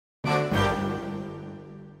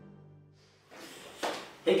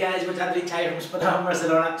Hey guys, what's happening? Chai from Spotahome,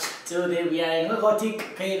 Barcelona. Today we are in El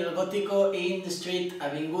Gòtic, okay, El Gótico in the street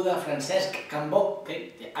Avinguda Francesc Cambó,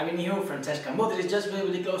 okay, the Avenue Francesc Cambó. This is just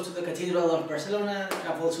really close to the Cathedral of Barcelona. We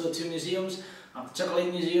have also two museums, the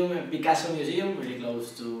Chocolate Museum and Picasso Museum, really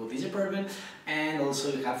close to this apartment, and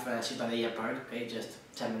also we have Ciutadella Park, okay, just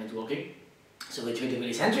 10 minutes walking. So it's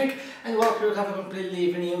really centric, and well, here we have a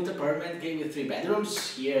completely renewed apartment, okay, with 3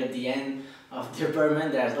 bedrooms. Here at the end of the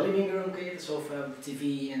apartment there's the living room, okay, the sofa,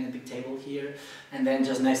 TV and a big table here, and then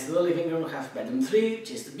just next to the living room we have bedroom 3,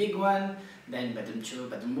 which is the big one, then bedroom 2,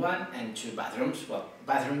 bedroom 1 and 2 bathrooms, well,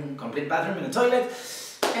 complete bathroom and a toilet,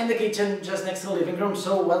 and the kitchen just next to the living room.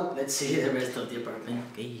 So well, let's see the rest of the apartment,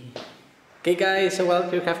 okay. Okay guys, so well,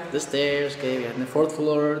 here we have the stairs, okay, we have the 4th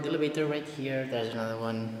floor, the elevator right here, there's another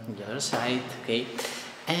one on the other side, okay,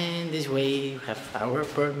 and this way we have our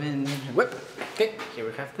apartment, whoop, okay, here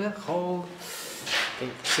we have the hall, okay,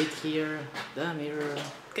 sit here, the mirror,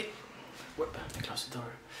 okay, whoop, close the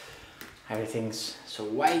door, everything's so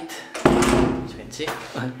white, as you can see,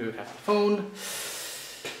 and here we have the phone.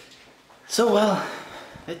 So well,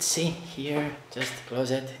 let's see here, just the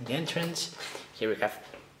closet in the entrance, here we have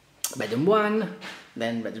bedroom 1,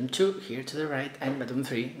 then bedroom 2 here to the right, and bedroom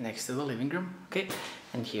 3 next to the living room, okay,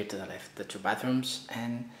 and here to the left the 2 bathrooms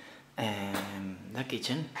and the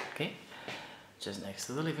kitchen, okay, just next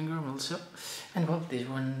to the living room also. And well, these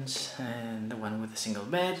ones, and the one with a single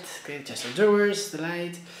bed, okay, chest of drawers, the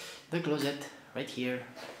light, the closet right here,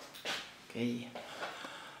 okay,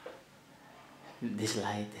 this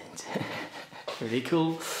light, really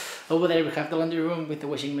cool. Over there we have the laundry room with the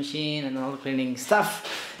washing machine and all the cleaning stuff.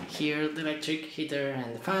 Here the electric heater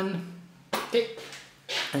and the fan. Okay.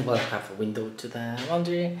 And we'll have a window to the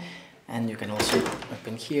laundry, and you can also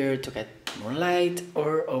open here to get more light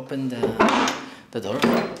or open the door.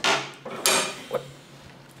 What?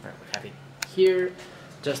 We have it here,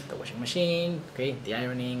 just the washing machine, okay, the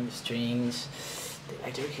ironing, the strings, the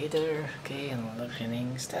electric heater, okay, and all the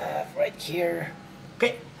cleaning stuff right here.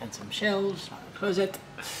 Okay, and some shelves, closet.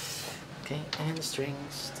 Okay, and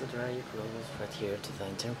strings to dry your clothes right here to the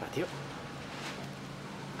entire patio.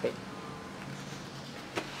 Okay,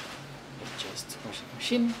 just washing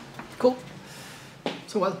machine. Cool.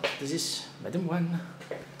 So well, this is bedroom 1.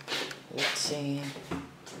 Let's see.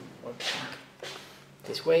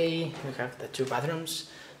 This way we have the 2 bathrooms,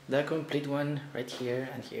 the complete one right here,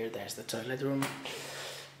 and here there's the toilet room,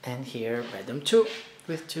 and here bedroom 2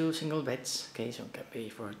 with 2 single beds. Okay, so it can be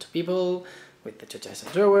for 2 people, with the 2 chests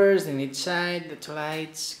of drawers in each side, the 2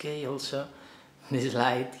 lights, okay, also this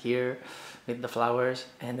light here with the flowers,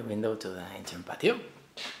 and the window to the entire patio.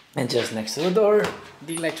 And just next to the door,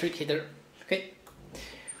 the electric heater, okay.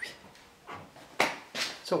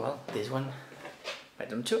 So well, this one,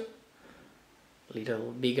 bedroom 2,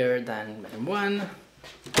 little bigger than bedroom 1.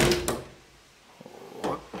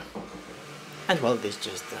 And well, this is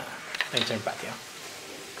just the entire patio,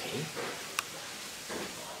 okay.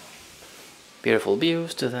 Beautiful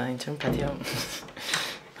views to the entire patio.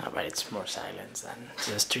 But it's more silent than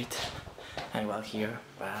the street. And well, here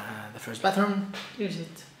the first bathroom. Here's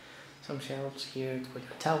it. Some shelves here to put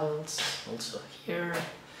your towels. Also here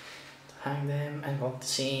to hang them. And well, the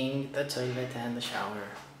sink, the toilet, and the shower.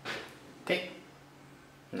 Okay.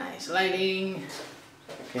 Nice lighting.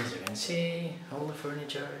 As you can see, all the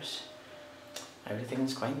furnitures.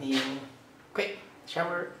 Everything's quite new. Okay,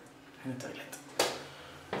 shower and the toilet.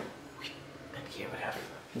 Here we have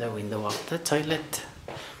the window of the toilet.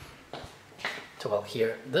 So well,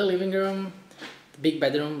 here the living room, the big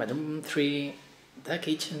bedroom, bedroom 3, the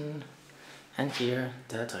kitchen, and here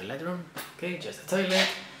the toilet room. Okay, just the toilet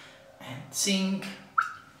and sink.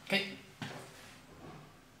 Okay,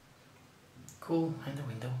 cool, and the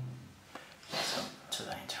window. So to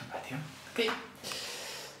the entire patio. Okay,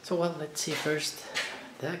 so well, let's see first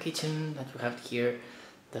the kitchen that we have here,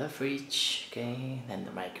 the fridge, okay, then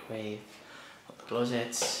the microwave.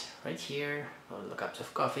 Closets right here, all the cups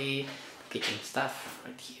of coffee, kitchen stuff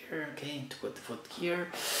right here, okay, to put the food here,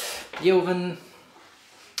 the oven,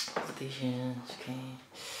 the dishes, okay,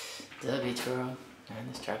 the vitro and the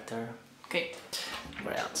extractor, okay,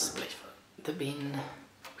 where else? Place for the bin,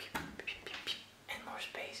 and more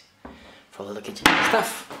space for all the kitchen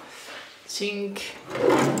stuff, sink,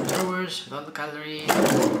 drawers with all the cutlery,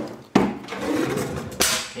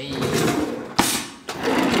 okay,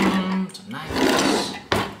 some knives.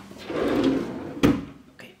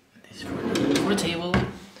 Okay, this is for the table.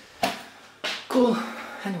 Cool.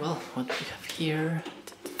 And well, what we have here,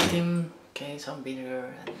 Tim. Okay, some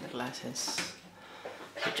vinegar and the glasses.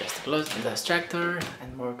 So just close the extractor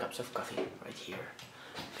and more cups of coffee right here.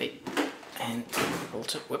 Okay, and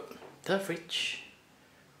also whoop, the fridge.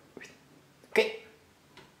 Okay.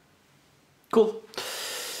 Cool.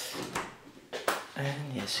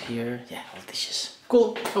 And yes, here, yeah, all dishes.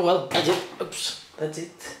 Cool. Oh well, that's it. Oops, that's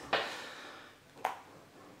it.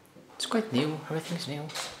 It's quite new. Everything's new.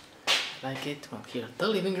 I like it. Well, here the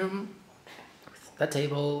living room with the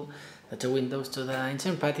table. The windows to the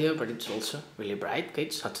inside patio, but it's also really bright. Okay,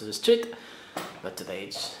 it's not to the street, but today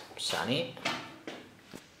it's sunny.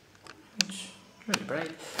 It's really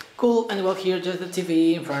bright. Cool. And well, here just the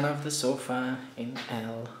TV in front of the sofa in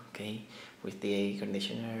L. Okay, with the air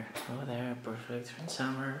conditioner over there, perfect for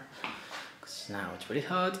summer. Cause now it's really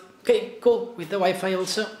hot. Okay, cool. With the Wi-Fi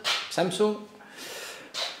also, Samsung,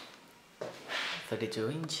 32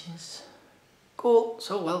 inches. Cool.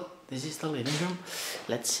 So well, this is the living room.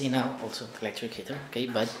 Let's see now. Also the electric heater. Okay,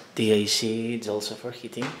 but the AC is also for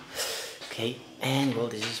heating. Okay, and well,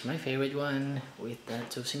 this is my favorite one with the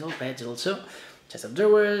 2 single beds also. Chest of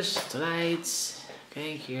drawers, 2 lights.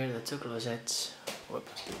 Okay, here the 2 closets. Whoop.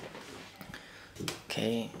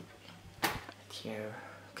 Okay, here.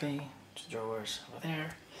 Okay, 2 drawers over there,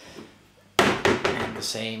 and the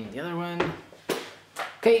same the other one.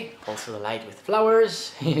 Okay, also the light with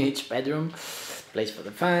flowers in each bedroom. Place for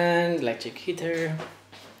the fan, electric heater.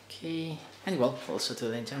 Okay, and well, also to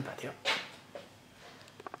the inside patio.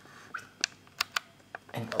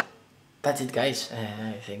 And well, that's it, guys.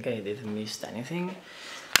 I think I didn't miss anything,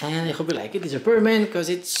 and I hope you like it. It's apartment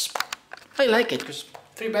because I like it because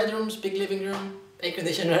 3 bedrooms, big living room, air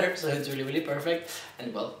conditioner, so it's really perfect.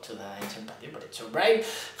 And well, to the inside patio, but it's so bright.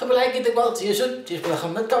 Hope you like it. Well, see you soon. Cheers,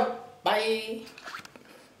 Spotahome.com. Bye.